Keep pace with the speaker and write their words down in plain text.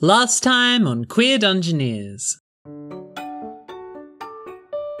Last time on Queer Dungeoneers.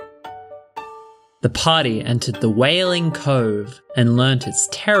 The party entered the Wailing Cove and learnt its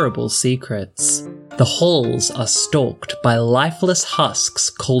terrible secrets. The halls are stalked by lifeless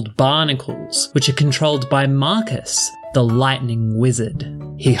husks called barnacles, which are controlled by Marcus, the lightning wizard.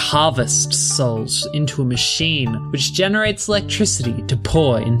 He harvests souls into a machine which generates electricity to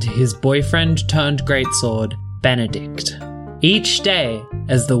pour into his boyfriend-turned-greatsword, Benedict. Each day,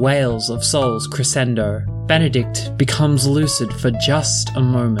 as the wails of souls crescendo, Benedict becomes lucid for just a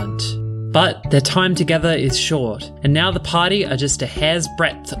moment. But their time together is short, and now the party are just a hair's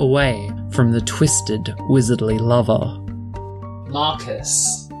breadth away from the twisted, wizardly lover.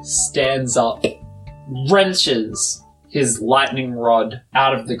 Marcus stands up, wrenches his lightning rod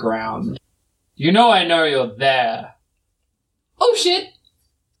out of the ground. I know you're there. Oh shit!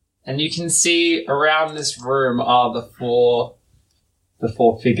 And you can see around this room are the four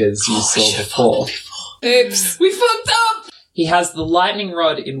figures you saw before. Oops. We fucked up! He has the lightning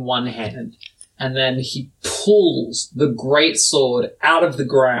rod in one hand, and then he pulls the great sword out of the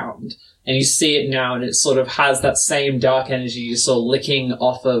ground, and you see it now, and it sort of has that same dark energy you saw licking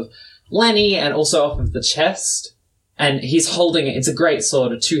off of Lenny and also off of the chest. And he's holding it. It's a great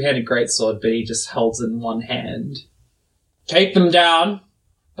sword, a two-handed great sword, but he just holds it in one hand. Take them down,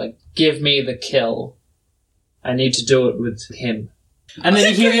 but give me the kill. I need to do it with him. And then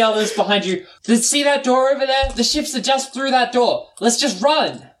you hear the others behind you. See that door over there? The ships are just through that door. Let's just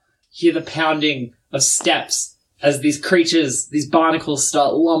run. Hear the pounding of steps as these creatures, these barnacles,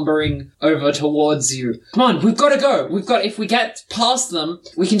 start lumbering over towards you. Come on, we've got to go. If we get past them,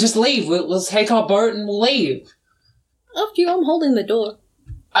 we can just leave. We'll take our boat and we'll leave. After you, I'm holding the door.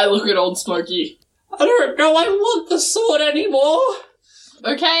 I look at old Smokey. I don't know I want the sword anymore.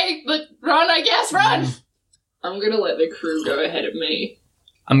 Okay, but run, I guess, run! I'm gonna let the crew go ahead of me.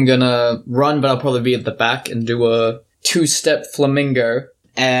 I'm gonna run, but I'll probably be at the back and do a two-step flamingo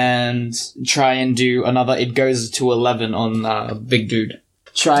and try and do another, it goes to 11 on Big Dude.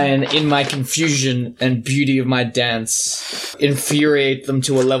 Try and, in my confusion and beauty of my dance, infuriate them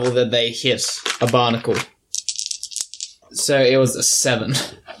to a level that they hit a barnacle. So it was a 7.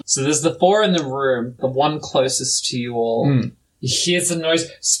 So there's the 4 in the room, the one closest to you all. He hears the noise,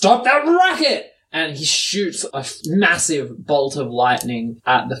 stop that racket! And he shoots a massive bolt of lightning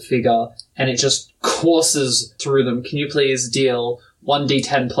at the figure, and it just courses through them. Can you please deal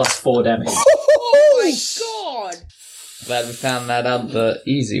 1d10 plus 4 damage? Oh my god! Glad we found that out the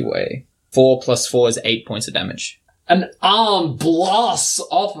easy way. 4 plus 4 is 8 points of damage. An arm blasts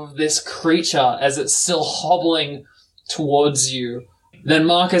off of this creature as it's still hobbling towards you. Then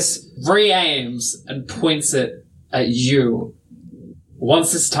Marcus re-aims and points it at you.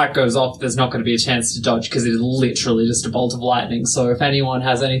 Once this attack goes off, there's not going to be a chance to dodge because it is literally just a bolt of lightning. So if anyone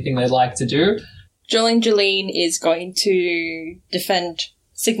has anything they'd like to do... Jolene is going to defend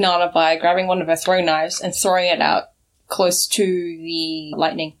Signata by grabbing one of her throwing knives and throwing it out close to the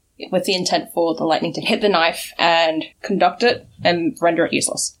lightning with the intent for the lightning to hit the knife and conduct it and render it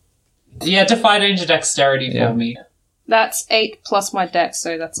useless. Yeah, defy danger dexterity for me. That's 8 plus my dex,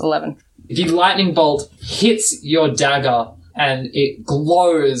 so that's 11. The lightning bolt hits your dagger and it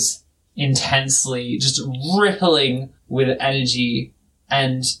glows intensely, just rippling with energy,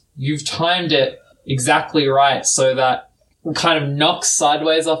 and you've timed it exactly right so that it kind of knocks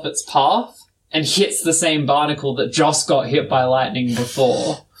sideways off its path and hits the same barnacle that Joss got hit by lightning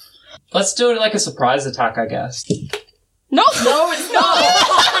before. Let's do it like a surprise attack, I guess. No, it's not!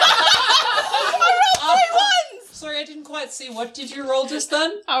 I rolled 3 ones! Sorry, I didn't quite see. What did you roll just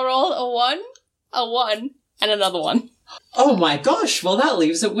then? I rolled a 1, and another 1. Oh my gosh, well that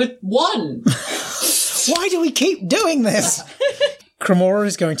leaves it with 1. Why do we keep doing this? Cremora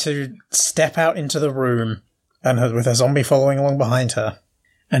is going to step out into the room and with a zombie following along behind her.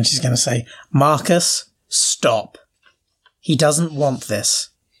 And she's going to say, Marcus, stop. He doesn't want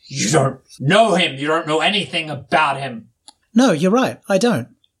this. You don't know him. You don't know anything about him. No, you're right. I don't.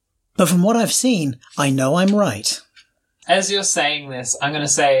 But from what I've seen, I know I'm right. As you're saying this, I'm going to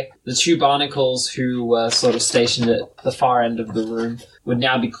say the 2 barnacles who were sort of stationed at the far end of the room would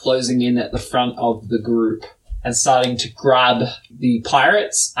now be closing in at the front of the group and starting to grab the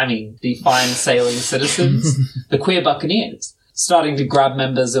pirates, the fine sailing citizens, the queer buccaneers, starting to grab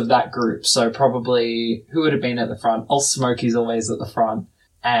members of that group. So probably, who would have been at the front? Old Smokey's always at the front.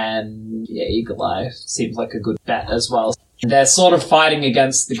 And yeah, Eagle Eye seems like a good bet as well. They're sort of fighting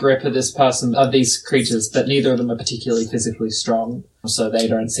against the grip of these creatures, but neither of them are particularly physically strong, so they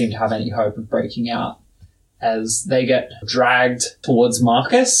don't seem to have any hope of breaking out as they get dragged towards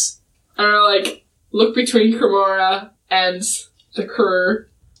Marcus. I don't know, look between Cremora and the crew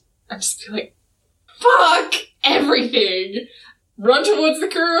I just be like, fuck everything. Run towards the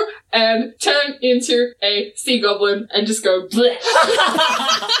crew and turn into a sea goblin and just go bleh.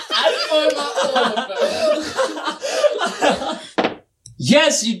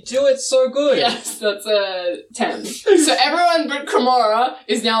 Yes, you do it so good. Yes, that's a 10. So everyone but Cremora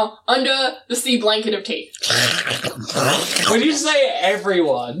is now under the sea blanket of teeth. When you say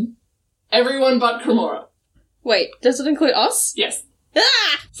everyone, Everyone but Cremora. Wait, does it include us? Yes.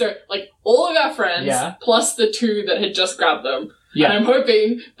 Ah! So, like, all of our friends, Yeah. plus the 2 that had just grabbed them. yeah. And I'm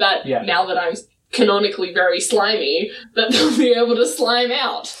hoping that Yeah. now that I'm canonically very slimy, that they'll be able to slime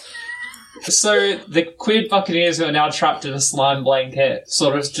out. So the Quid Buccaneers who are now trapped in a slime blanket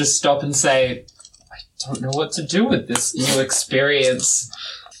sort of just stop and say, I don't know what to do with this new experience.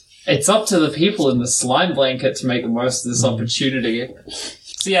 It's up to the people in the slime blanket to make the most of this opportunity.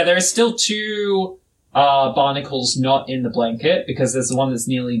 So yeah, there are still 2 barnacles not in the blanket, because there's the one that's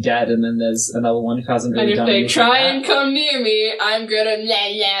nearly dead and then there's another one who hasn't And really if done they anything try yet. and come near me, I'm gonna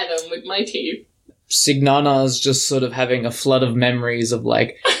la them with my teeth. Signana's just sort of having a flood of memories of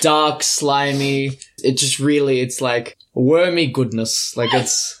like dark, slimy. It just really, it's like wormy goodness. Like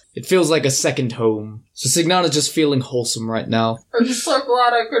it feels like a second home. So Signana's just feeling wholesome right now. I'm just so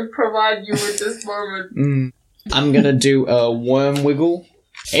glad I could provide you with this moment. I'm gonna do a worm wiggle.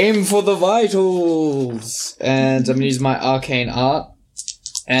 Aim for the vitals! And I'm gonna use my arcane art.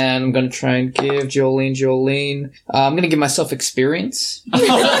 And I'm gonna try and give Jolene. I'm gonna give myself experience.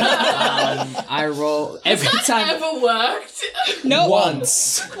 I roll every time Ever worked? No.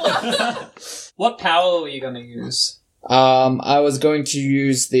 once. What power were you going to use? I was going to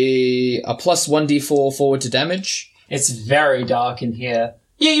use a plus 1d4 forward to damage. It's very dark in here.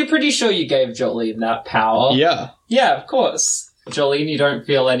 Yeah, you're pretty sure you gave Jolene that power. Yeah. Yeah, of course. Jolene, you don't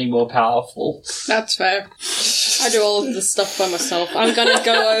feel any more powerful. That's fair. I do all of this stuff by myself. I'm gonna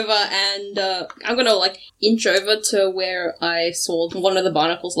go over and, I'm gonna, inch over to where I saw one of the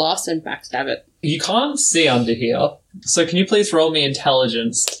barnacles last and backstab it. You can't see under here, so can you please roll me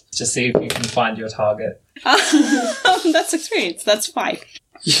intelligence to see if you can find your target? That's experience. That's 5.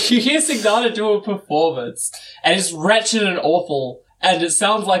 You hear Signana do a performance, and it's wretched and awful, and it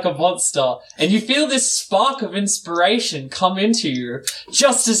sounds like a monster, and you feel this spark of inspiration come into you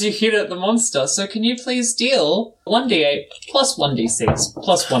just as you hit at the monster. So can you please deal 1d8 plus 1d6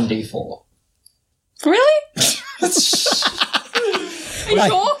 plus 1d4? Really? Are you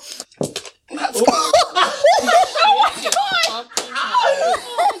sure?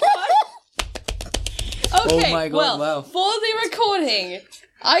 Okay, Oh my God, well, wow. for the recording,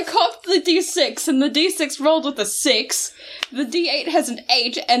 I cocked the D6, and the D6 rolled with a 6, the D8 has an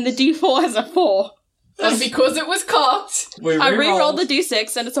 8, and the D4 has a 4. And because it was cocked, I re-rolled the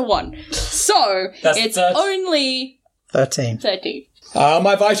D6, and it's a 1. So, That's it's 13. only 13. 13.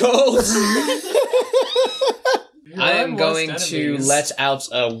 My vitals! Your I own am worst going to enemies. let out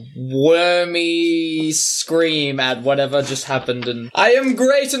a wormy scream at whatever just happened, and I am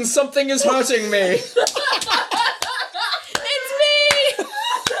great and something is hurting me! It's me!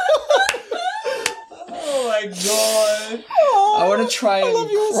 Oh my god. I want to try and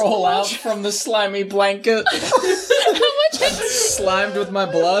crawl out from the slimy blanket, slimed with my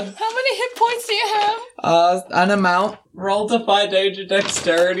blood. How many hit points do you have? An amount. Roll Defy Danger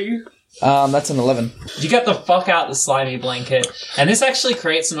Dexterity. That's an 11. You get the fuck out the slimy blanket, and this actually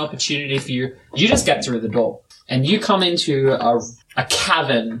creates an opportunity for you. You just get through the door, and you come into a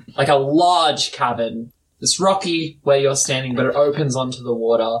cavern, like a large cavern. It's rocky where you're standing, but it opens onto the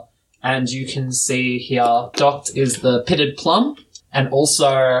water, and you can see here, docked is the Pitted Plum, and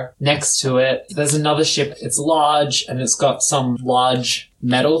also next to it, there's another ship. It's large, and it's got some large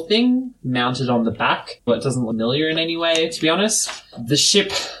metal thing mounted on the back, but it doesn't look familiar in any way, to be honest. The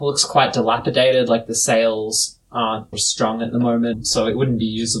ship looks quite dilapidated, like the sails aren't strong at the moment, so it wouldn't be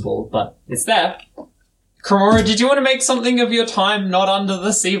usable, but it's there. Cremora, did you want to make something of your time not under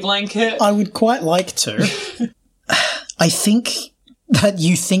the sea blanket? I would quite like to. I think that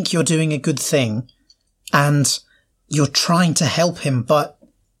you think you're doing a good thing, and you're trying to help him, but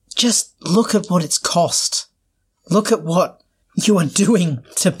just look at what it's cost. Look at what you are doing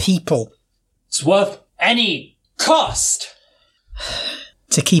to people It's worth any cost.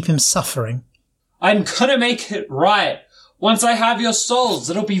 to keep him suffering. I'm gonna make it right. Once I have your souls,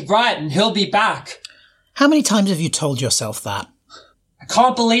 it'll be right and he'll be back. How many times have you told yourself that? I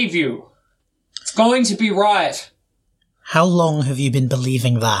can't believe you. It's going to be right. How long have you been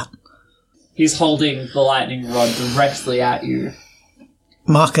believing that? He's holding the lightning rod directly at you.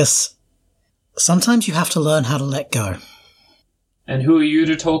 Marcus, sometimes you have to learn how to let go. And who are you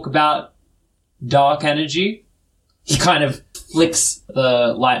to talk about dark energy? He kind of flicks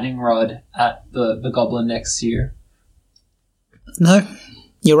the lightning rod at the goblin next to you. No,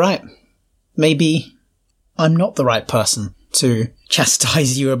 you're right. Maybe I'm not the right person to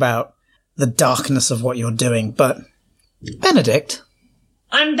chastise you about the darkness of what you're doing, but Benedict,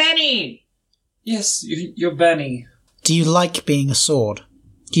 I'm Benny! Yes, you're Benny. do you like being a sword?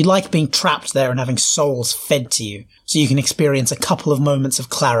 Do you like being trapped there and having souls fed to you so you can experience a couple of moments of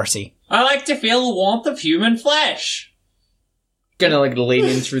clarity? I like to feel the warmth of human flesh. Gonna lean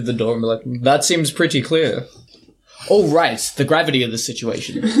in through the door and be like, that seems pretty clear. Oh, right, the gravity of the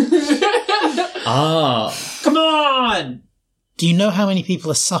situation. Come on! Do you know how many people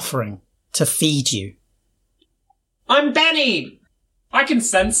are suffering to feed you? I'm Benny! I can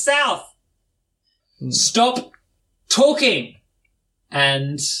send south! Stop talking!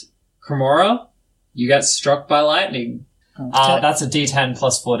 And Cremora, you get struck by lightning. That's a D10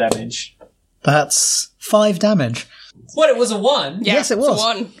 plus 4 damage. That's 5 damage. What, it was a 1? Yeah, Yes, it it's a was.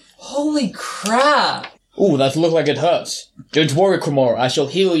 1. Holy crap! Ooh, that looked like it hurts. Don't worry, Cremora, I shall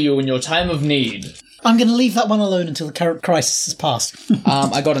heal you in your time of need. I'm going to leave that one alone until the current crisis has passed.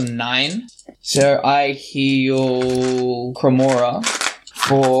 I got a 9. So I heal Cremora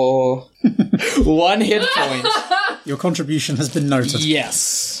for 1 hit point. Your contribution has been noted.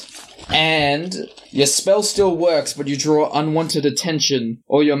 Yes. And your spell still works, but you draw unwanted attention,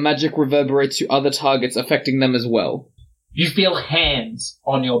 or your magic reverberates to other targets, affecting them as well. You feel hands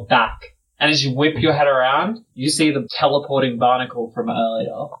on your back, and as you whip your head around, you see the teleporting barnacle from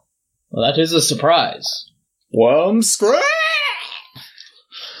earlier. Well, that is a surprise. Worm scratch!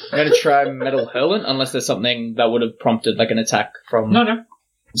 I'm gonna try Metal Hurlant, unless there's something that would have prompted an attack from... No.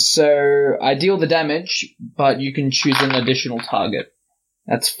 So, I deal the damage, but you can choose an additional target.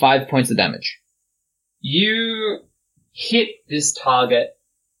 That's 5 points of damage. You hit this target,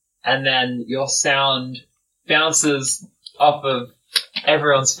 and then your sound bounces off of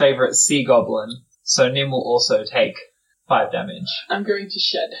everyone's favourite sea goblin, so Nim will also take 5 damage. I'm going to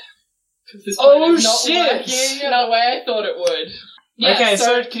shed. Because this Oh, plan is not shit! working the way I thought it would. Yeah, Okay,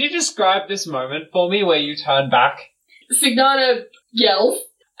 so can you describe this moment for me where you turn back? Signana yells,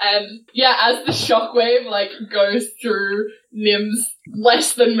 and as the shockwave goes through Nim's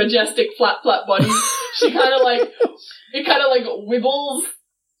less than majestic flat body, she kind of wibbles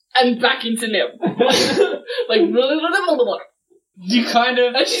and back into Nim. You kind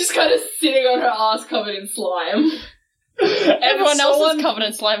of... And she's kind of sitting on her ass covered in slime. Everyone else is covered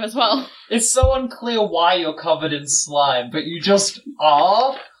in slime as well. It's so unclear why you're covered in slime, but you just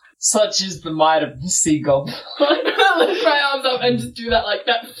are. Such is the might of the sea goblin. I lift my arms up and just do that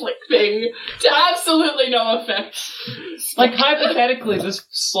flick thing to absolutely no effect. Hypothetically, this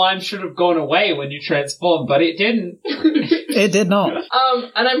slime should have gone away when you transformed, but it didn't. It did not.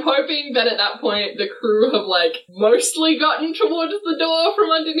 And I'm hoping that at that point the crew have mostly gotten towards the door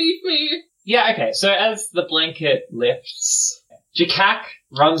from underneath me. Yeah, okay, so as the blanket lifts, Jakak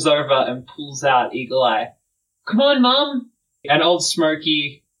runs over and pulls out Eagle Eye. Come on, Mum! And Old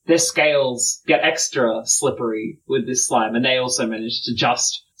Smoky, their scales get extra slippery with this slime, and they also manage to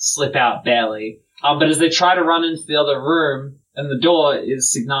just slip out barely. But as they try to run into the other room, and the door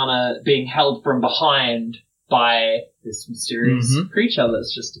is Signana being held from behind by this mysterious creature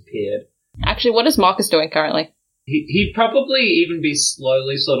that's just appeared. Actually, what is Marcus doing currently? He'd probably even be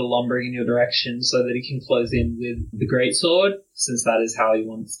slowly sort of lumbering in your direction so that he can close in with the greatsword, since that is how he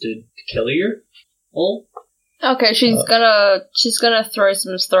wants to kill you all. Okay, she's gonna throw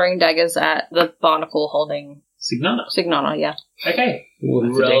some throwing daggers at the barnacle holding Signana. Yeah. Okay.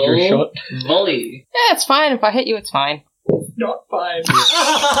 That's a dangerous shot. Volley. Yeah, it's fine. If I hit you, it's fine. Not fine.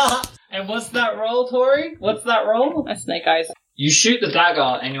 And what's that roll, Tori? What's that roll? My snake eyes. You shoot the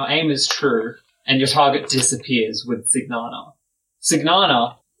dagger and your aim is true, and your target disappears with Signana.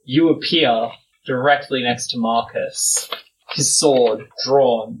 Signana, you appear directly next to Marcus, his sword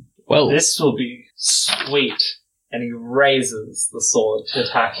drawn. Well, This will be sweet. And he raises the sword to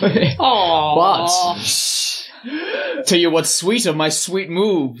attack you. Aww. but tell you what's sweeter, my sweet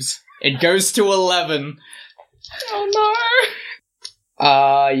moves. It goes to 11.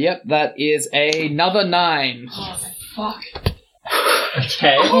 Oh Yep, that is another 9. Oh, fuck.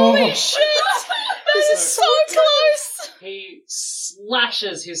 Okay. Holy shit! This is so close! He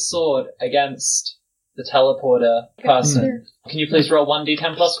slashes his sword against the teleporter person. Can you please roll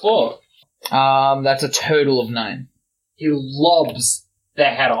 1d10 plus 4? That's a total of 9. He lobs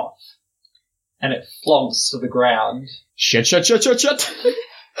their head off, and it flogs to the ground. Shit.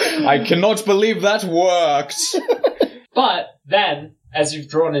 I cannot believe that worked. But then, as you've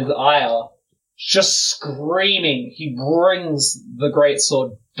drawn his ire, just screaming, he brings the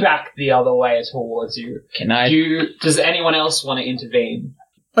greatsword back the other way towards you. Can I? Does anyone else want to intervene?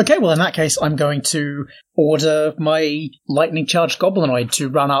 Okay, well, in that case, I'm going to order my lightning charged goblinoid to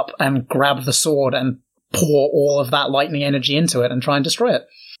run up and grab the sword and pour all of that lightning energy into it and try and destroy it.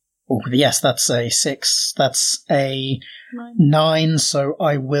 Oh, yes, that's a 6. That's a 9, so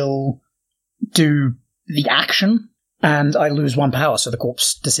I will do the action, and I lose 1 power, so the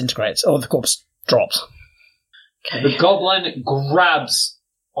corpse disintegrates, or the corpse drops. Okay. The goblin grabs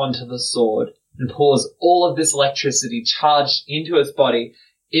onto the sword and pours all of this electricity charged into its body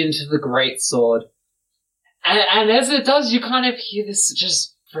into the great sword. And as it does, you kind of hear this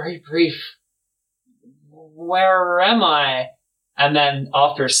just very brief, "Where am I?" And then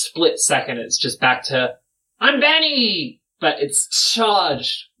after a split second, it's just back to, "I'm Benny!" But it's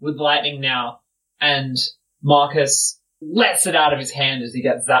charged with lightning now. And Marcus lets it out of his hand as he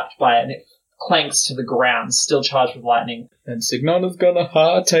gets zapped by it, and it clanks to the ground, still charged with lightning. And Signana's gonna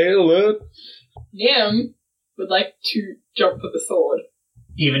hardtail it. Nim would like to jump for the sword.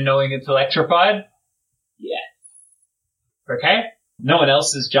 Even knowing it's electrified? Yeah. Okay. No one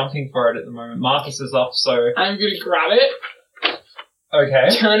else is jumping for it at the moment. Marcus is off, so... I'm going to grab it,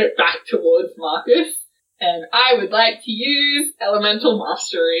 Okay. turn it back towards Marcus, and I would like to use Elemental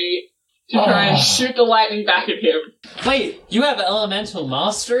Mastery to try and shoot the lightning back at him. Wait, you have elemental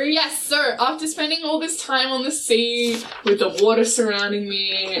mastery? Yes, sir. After spending all this time on the sea, with the water surrounding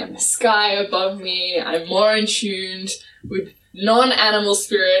me and the sky above me, I'm more in tune with non-animal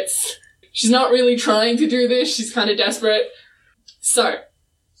spirits. She's not really trying to do this. She's kind of desperate. So,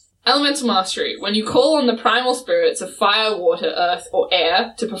 Elemental Mastery. When you call on the primal spirits of fire, water, earth, or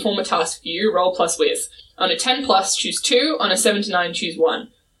air to perform a task for you, roll plus whiz. On a 10 plus, choose 2. On a 7 to 9, choose 1.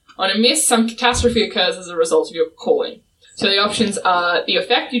 On a miss, some catastrophe occurs as a result of your calling. So the options are: the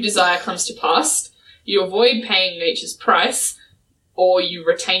effect you desire comes to pass, you avoid paying nature's price, or you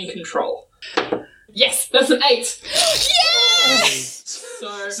retain control. Yes, that's an 8. Yes!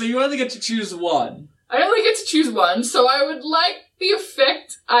 So you only get to choose one. I only get to choose one, so I would like the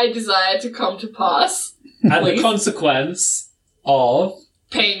effect I desire to come to pass. And the Please. consequence of...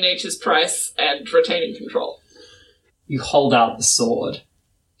 Paying nature's price and retaining control. You hold out the sword.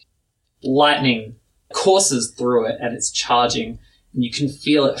 Lightning courses through it and it's charging, and you can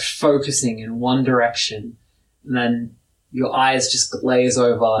feel it focusing in one direction. And then your eyes just glaze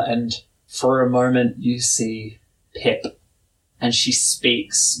over, and for a moment you see Pip. And she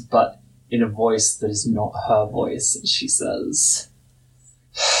speaks, but in a voice that is not her voice. And she says,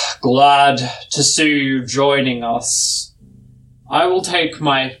 "Glad to see you joining us. I will take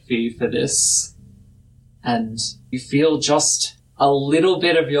my fee for this." And you feel just a little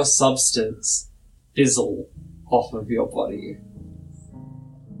bit of your substance fizzle off of your body.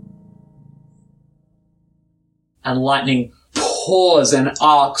 And lightning pours and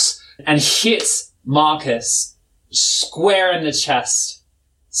arcs and hits Marcus square in the chest,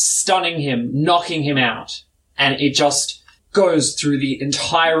 stunning him, knocking him out. And it just goes through the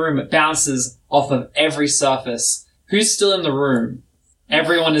entire room. It bounces off of every surface. Who's still in the room?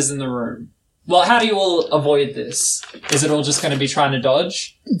 Everyone is in the room. Well, how do you all avoid this? Is it all just going to be trying to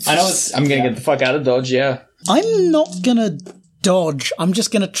dodge? I know it's... I'm gonna get the fuck out of Dodge, yeah. I'm not gonna dodge. I'm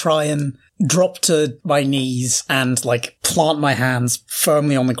just gonna try and drop to my knees and, like, plant my hands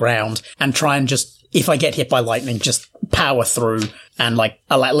firmly on the ground and try and just, if I get hit by lightning, just power through and, like,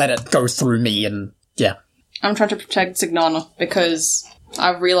 let it go through me and, yeah. I'm trying to protect Signana because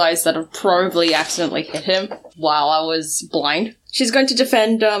I've realised that I've probably accidentally hit him while I was blind. She's going to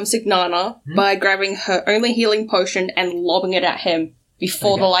defend Signana by grabbing her only healing potion and lobbing it at him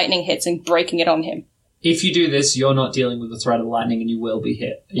before the lightning hits and breaking it on him. If you do this, you're not dealing with the threat of lightning and you will be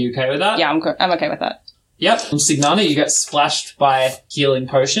hit. Are you okay with that? Yeah, I'm okay with that. Yep. Signana, you get splashed by healing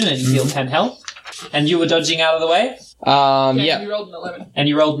potion and you heal 10 health. And you were dodging out of the way? Yeah. You rolled an 11. And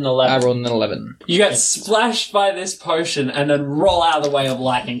you rolled an 11. I rolled an 11. You get splashed by this potion and then roll out of the way of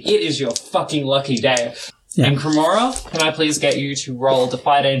lightning. It is your fucking lucky day. Yeah. And Cremora, can I please get you to roll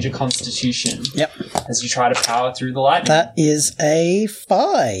Defy Danger Constitution Yep. as you try to power through the lightning? That is a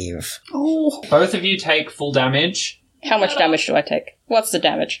 5. Oh. Both of you take full damage. How much damage do I take? What's the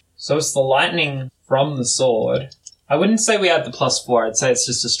damage? So it's the lightning from the sword. I wouldn't say we add the +4. I'd say it's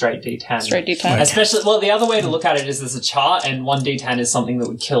just a straight D10. Straight D10. Especially, well, the other way to look at it is there's a chart, and 1 D10 is something that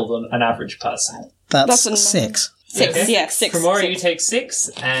would kill an average person. That's That's a 6. 6, Okay. yeah, 6. Cremora, six. you take 6,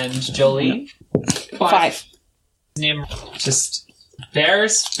 and Jolie, 5. Nim, just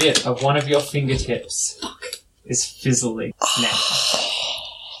barest bit of one of your fingertips is fizzling now.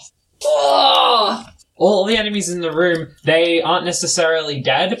 Oh! all the enemies in the room, they aren't necessarily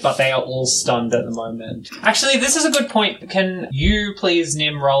dead, but they are all stunned at the moment. Actually, this is a good point. Can you please,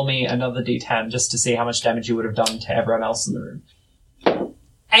 Nim, roll me another d10 just to see how much damage you would have done to everyone else in the room?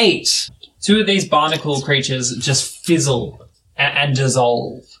 8. 2 of these barnacle creatures just fizzle and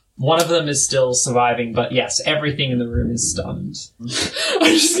dissolve. One of them is still surviving, but yes, everything in the room is stunned. I'm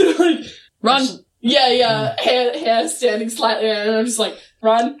just gonna Run. Yeah, hair standing slightly, and I'm just like,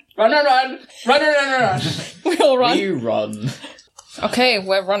 run. We all run. You run. Okay,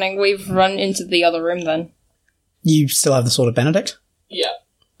 we're running. We've run into the other room then. You still have the Sword of Benedict? Yeah.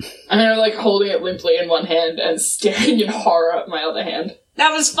 I'm like holding it limply in one hand and staring in horror at my other hand.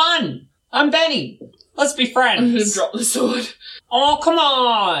 That was fun! I'm Benny! Let's be I'm gonna friends! drop the sword. Oh, come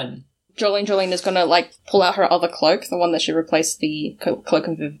on! Jolene is gonna, pull out her other cloak, the one that she replaced the cloak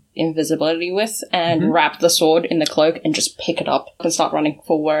of invisibility with, and wrap the sword in the cloak and just pick it up and start running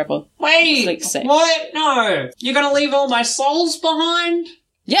for wherever. Wait! Safe. What? No! You're gonna leave all my souls behind?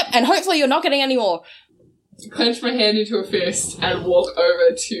 Yep, and hopefully you're not getting any more. Clench my hand into a fist and walk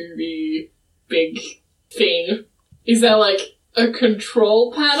over to the big thing. Is there, a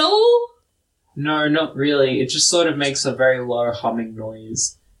control panel? No, not really. It just sort of makes a very low humming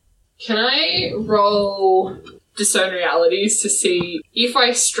noise. Can I roll discern realities to see if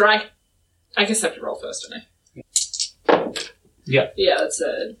I strike... I guess I have to roll first, don't I? Yeah. Yeah, that's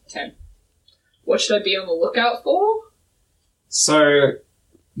a 10. What should I be on the lookout for? So,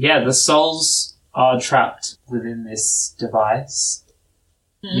 yeah, the souls are trapped within this device.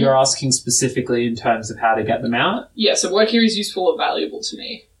 You're asking specifically in terms of how to get them out? Yeah, so what here is useful or valuable to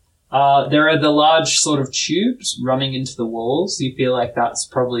me? There are the large sort of tubes running into the walls. You feel like that's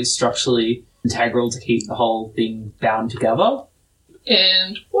probably structurally integral to keep the whole thing bound together.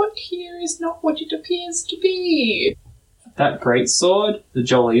 And what here is not what it appears to be? That greatsword that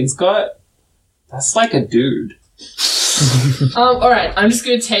Jolene's got, that's like a dude. Alright, I'm just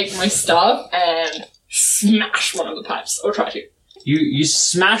gonna take my staff and smash one of the pipes. Or try to. You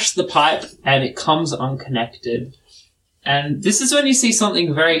smash the pipe and it comes unconnected. And this is when you see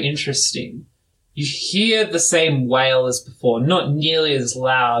something very interesting. You hear the same wail as before, not nearly as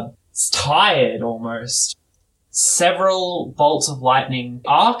loud. It's tired almost. Several bolts of lightning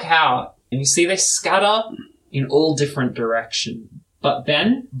arc out and you see they scatter in all different directions. But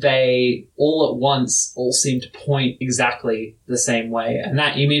then they all at once all seem to point exactly the same way. And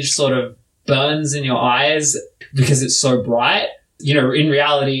that image sort of burns in your eyes because it's so bright. You know, in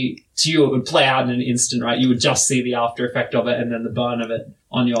reality, to you it would play out in an instant, right? You would just see the after effect of it and then the burn of it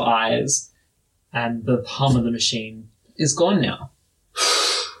on your eyes. And the hum of the machine is gone now.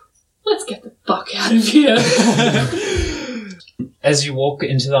 Let's get the fuck out of here. As you walk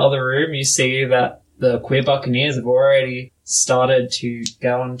into the other room, you see that the queer buccaneers have already started to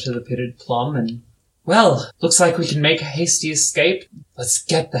go onto the pitted plum and, well, looks like we can make a hasty escape. Let's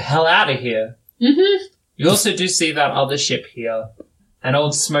get the hell out of here. Mm-hmm. You also do see that other ship here. And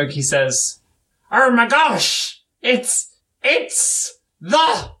Old Smokey says, "Oh my gosh! It's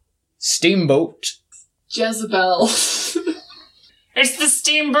the Steamboat. Jezebel. It's the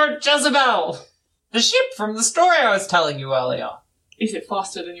steamboat Jezebel! The ship from the story I was telling you earlier. Is it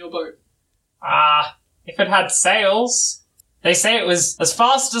faster than your boat? If it had sails. They say it was as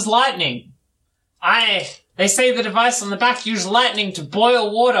fast as lightning. They say the device on the back used lightning to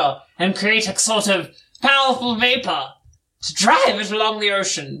boil water and create a sort of powerful vapor to drive it along the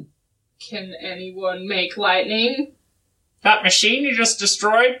ocean. Can anyone make lightning? That machine you just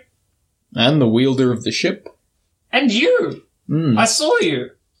destroyed? And the wielder of the ship. And you! I saw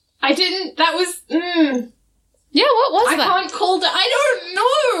you. I didn't. That was. Yeah, what was I that? can't call that. I don't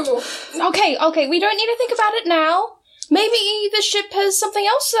know. Okay, we don't need to think about it now. Maybe the ship has something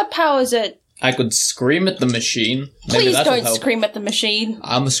else that powers it. I could scream at the machine. Maybe Please that'll don't help. scream at the machine.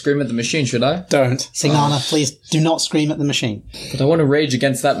 I'm a scream at the machine, should I? Don't. Signana, please do not scream at the machine. But I want to rage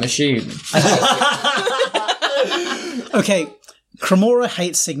against that machine. Okay, Cremora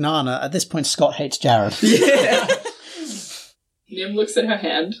hates Signana. At this point, Scott hates Jared. Nim looks at her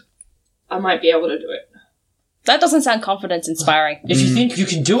hand. I might be able to do it. That doesn't sound confidence-inspiring. If you think you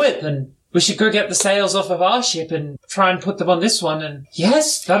can do it, then we should go get the sails off of our ship and try and put them on this one, and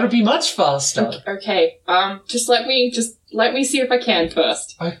yes, that'll be much faster. Okay. Just let me see if I can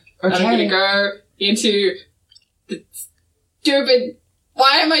first. Okay. And I'm gonna go into the stupid.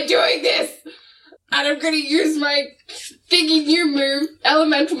 Why am I doing this? And I'm gonna use my thingy new move,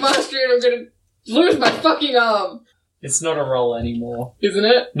 Elemental Mastery, and I'm gonna lose my fucking arm. It's not a roll anymore. Isn't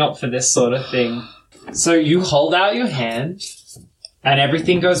it? Not for this sort of thing. So you hold out your hand, and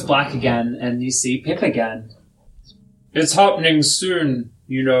everything goes black again, and you see Pip again. It's happening soon,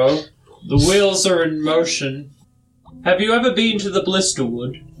 you know. The wheels are in motion. Have you ever been to the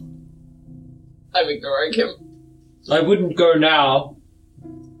Blisterwood? I'm ignoring him. I wouldn't go now.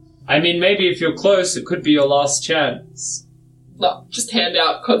 I mean, maybe if you're close, it could be your last chance. No, just hand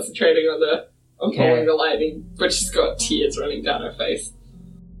out, concentrating on Okay. following the lightning. But she's got tears running down her face.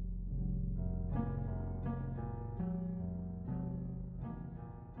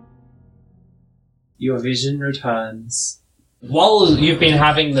 Your vision returns. While you've been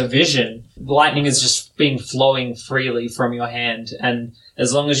having the vision, the lightning is just been flowing freely from your hand, and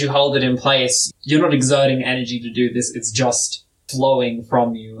as long as you hold it in place, you're not exerting energy to do this, it's just flowing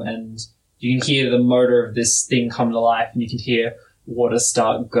from you, and you can hear the motor of this thing come to life, and you can hear water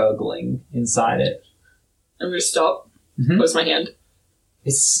start gurgling inside it. I'm going to stop. Mhm. Close my hand.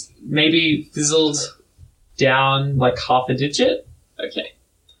 It's maybe fizzled down like half a digit. Okay.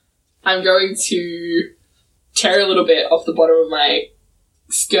 I'm going to tear a little bit off the bottom of my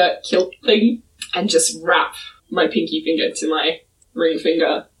skirt kilt thing and just wrap my pinky finger to my ring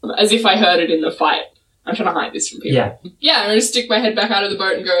finger as if I heard it in the fight. I'm trying to hide this from people. Yeah, I'm going to stick my head back out of the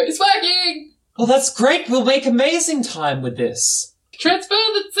boat and go, it's working! Oh, that's great. We'll make amazing time with this. Transfer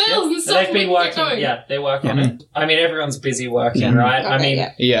the sails and stuff. They've been working. Yeah, they work on it. I mean, everyone's busy working, right? I Okay, mean,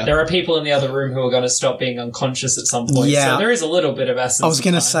 yeah. Yeah. there are people in the other room who are going to stop being unconscious at some point. Yeah. So there is a little bit of essence. I was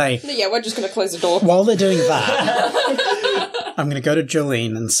going to of time. say, Yeah, we're just going to close the door. while they're doing that, I'm going to go to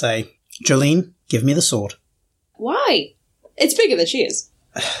Jolene and say, Jolene, give me the sword. Why? It's bigger than she is.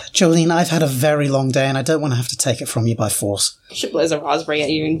 Jolene, I've had a very long day and I don't want to have to take it from you by force. She blows a raspberry at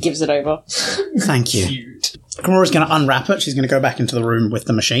you and gives it over. Thank you. Cute. Kamora's going to unwrap it. She's going to go back into the room with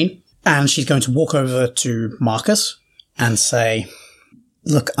the machine. And she's going to walk over to Marcus and say,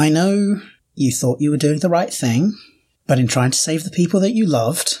 look, I know you thought you were doing the right thing, but in trying to save the people that you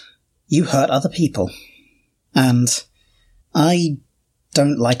loved, you hurt other people. And I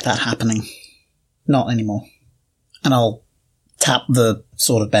don't like that happening. Not anymore. And I'll tap the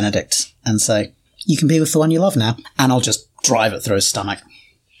sword of Benedict and say, you can be with the one you love now. And I'll just drive it through his stomach.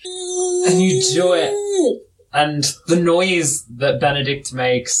 And you do it. And the noise that Benedict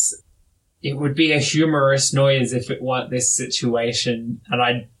makes, it would be a humorous noise if it weren't this situation. And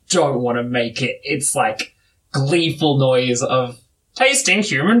I don't want to make it. It's like gleeful noise of tasting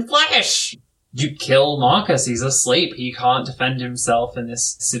human flesh. You kill Marcus. He's asleep. He can't defend himself in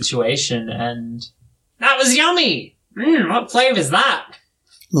this situation. And that was yummy. What flavor is that?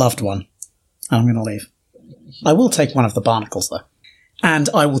 Loved one. And I'm going to leave. I will take one of the barnacles, though. And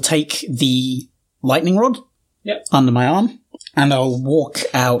I will take the lightning rod under my arm, and I'll walk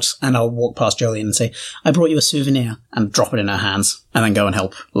out, and I'll walk past Jolene and say, I brought you a souvenir, and drop it in her hands, and then go and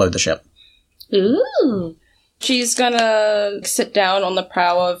help load the ship. Ooh. She's gonna sit down on the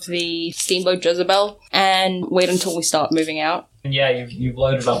prow of the steamboat Jezebel and wait until we start moving out. And yeah, you've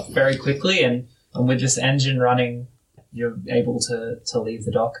loaded up very quickly, and with this engine running, you're able to leave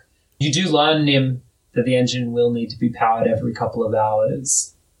the dock. You do learn, Nim, that the engine will need to be powered every couple of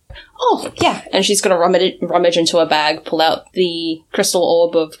hours. Oh, yeah. And she's gonna rummage into her bag, pull out the crystal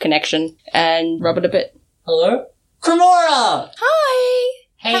orb of connection, and rub it a bit. Hello? Cremora! Hi!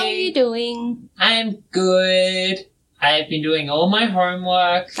 Hey. How are you doing? I'm good. I've been doing all my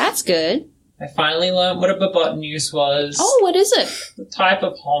homework. That's good. I finally learned what a babotanuse was. Oh, what is it? The type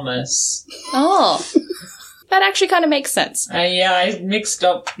of hummus. Oh. That actually kind of makes sense. Yeah, I mixed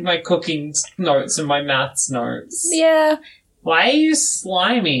up my cooking notes and my maths notes. Yeah. Why are you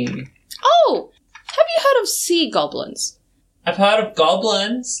slimy? Oh! Have you heard of sea goblins? I've heard of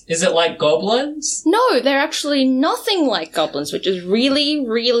goblins. Is it like goblins? No, they're actually nothing like goblins, which is really,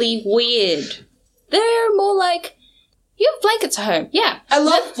 really weird. They're more like... You have blankets at home. Yeah. I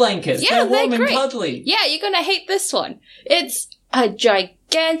love blankets. Yeah, they're warm they're and great. cuddly. Yeah, you're gonna hate this one. It's a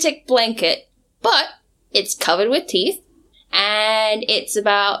gigantic blanket, but it's covered with teeth, and it's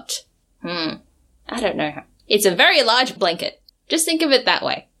about... I don't know how... It's a very large blanket. Just think of it that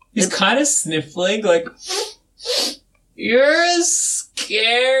way. He's kind of sniffling, like... You're as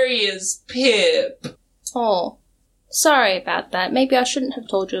scary as Pip. Oh, sorry about that. Maybe I shouldn't have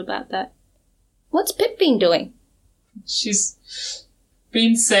told you about that. What's Pip been doing? She's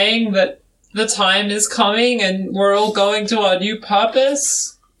been saying that the time is coming and we're all going to our new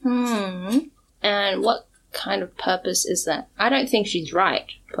purpose. And what kind of purpose is that? I don't think she's right,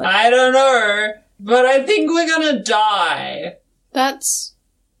 but I don't know, but I think we're gonna die. that's...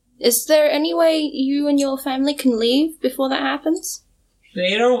 Is there any way you and your family can leave before that happens?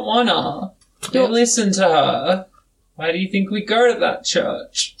 They don't wanna. They You're- listen to her. Why do you think we go to that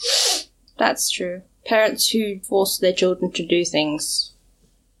church? That's true. Parents who force their children to do things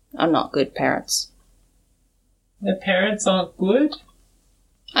are not good parents. Their parents aren't good?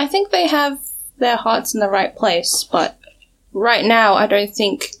 I think they have their hearts in the right place, but right now I don't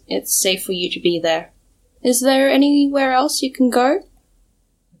think it's safe for you to be there. Is there anywhere else you can go?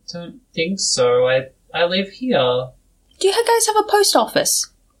 I don't think so. I live here. Do you guys have a post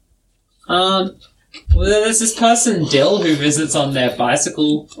office? Well, there's this person, Dill, who visits on their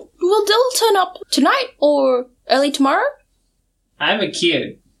bicycle. Will Dill turn up tonight or early tomorrow? I'm a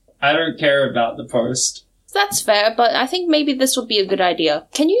kid. I don't care about the post. That's fair, but I think maybe this would be a good idea.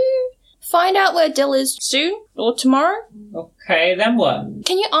 Can you find out where Dill is soon or tomorrow? Okay, then what?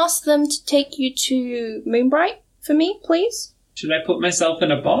 Can you ask them to take you to Moonbright for me, please? Should I put myself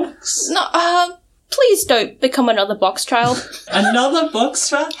in a box? No, please don't become another box child. Another box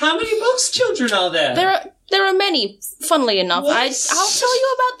child? How many box children are there? There are many, funnily enough. What? I'll tell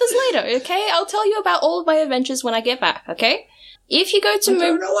you about this later, okay? I'll tell you about all of my adventures when I get back, okay? If you go to I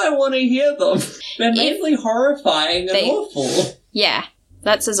don't know I want to hear them. They're mainly horrifying and awful. Yeah,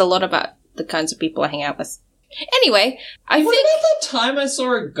 that says a lot about the kinds of people I hang out with. Anyway, What about that time I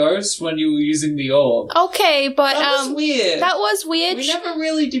saw a ghost when you were using the orb? Okay, but That was weird. That was weird. We never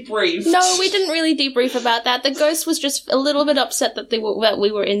really debriefed. No, we didn't really debrief about that. The ghost was just a little bit upset that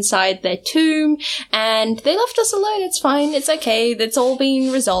we were inside their tomb, and they left us alone. It's fine. It's okay. It's all being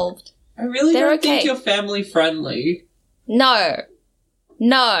resolved. I really They're don't think okay. you're family friendly. No.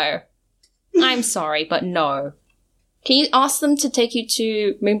 I'm sorry, but no. Can you ask them to take you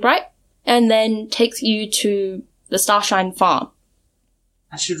to Moonbright, and then take you to the Starshine Farm?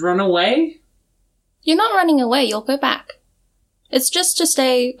 I should run away? You're not running away. You'll go back. It's just to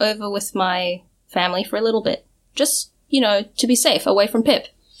stay over with my family for a little bit. Just, to be safe, away from Pip.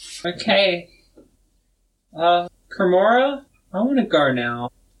 Okay. Cremora? I want to go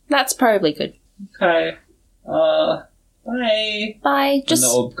now. That's probably good. Okay. Bye. Bye. And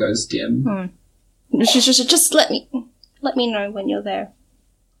the orb goes dim. Just let me know when you're there.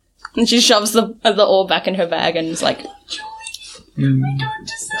 And she shoves the orb back in her bag and is like, And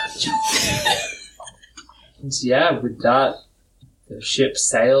yeah, with that, the ship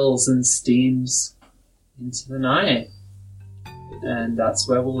sails and steams into the night. And that's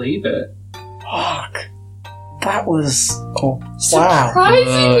where we'll leave it. Fuck. That was... Oh, wow.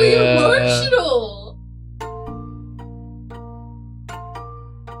 Surprisingly yeah. emotional.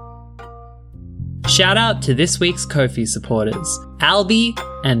 Shout out to this week's Ko-fi supporters, Albie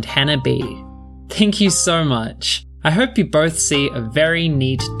and Hannah B. Thank you so much. I hope you both see a very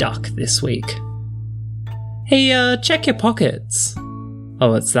neat duck this week. Hey, check your pockets.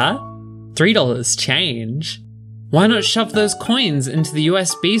 Oh, what's that? $3 change? Why not shove those coins into the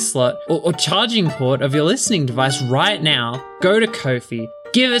USB slot or charging port of your listening device right now? Go to Ko-fi,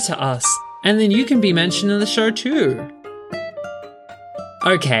 give it to us, and then you can be mentioned in the show too.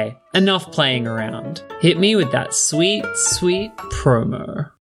 Okay, enough playing around. Hit me with that sweet, sweet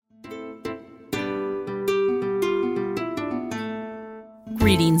promo.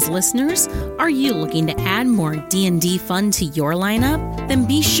 Greetings, listeners. Are you looking to add more D&D fun to your lineup? Then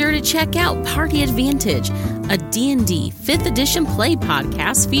be sure to check out Party Advantage, a D&D 5th edition play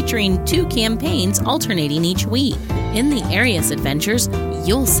podcast featuring 2 campaigns alternating each week. In the Arius adventures,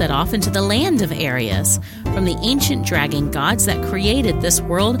 you'll set off into the land of Arius. From the ancient dragon gods that created this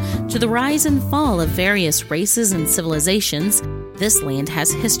world to the rise and fall of various races and civilizations, this land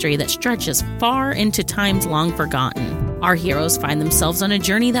has history that stretches far into times long forgotten. Our heroes find themselves on a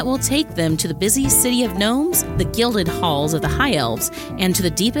journey that will take them to the busy city of gnomes, the gilded halls of the High Elves, and to the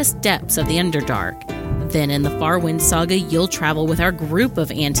deepest depths of the Underdark. Then in the Farwind saga, you'll travel with our group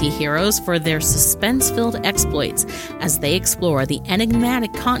of anti-heroes for their suspense-filled exploits as they explore the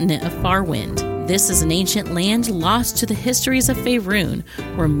enigmatic continent of Farwind. This is an ancient land lost to the histories of Faerun,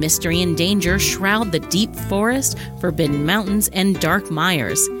 where mystery and danger shroud the deep forest, forbidden mountains, and dark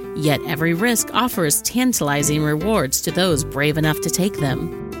mires. Yet every risk offers tantalizing rewards to those brave enough to take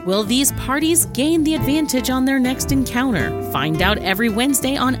them. Will these parties gain the advantage on their next encounter? Find out every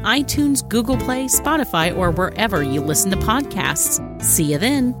Wednesday on iTunes, Google Play, Spotify, or wherever you listen to podcasts. See you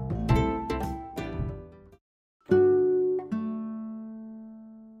then!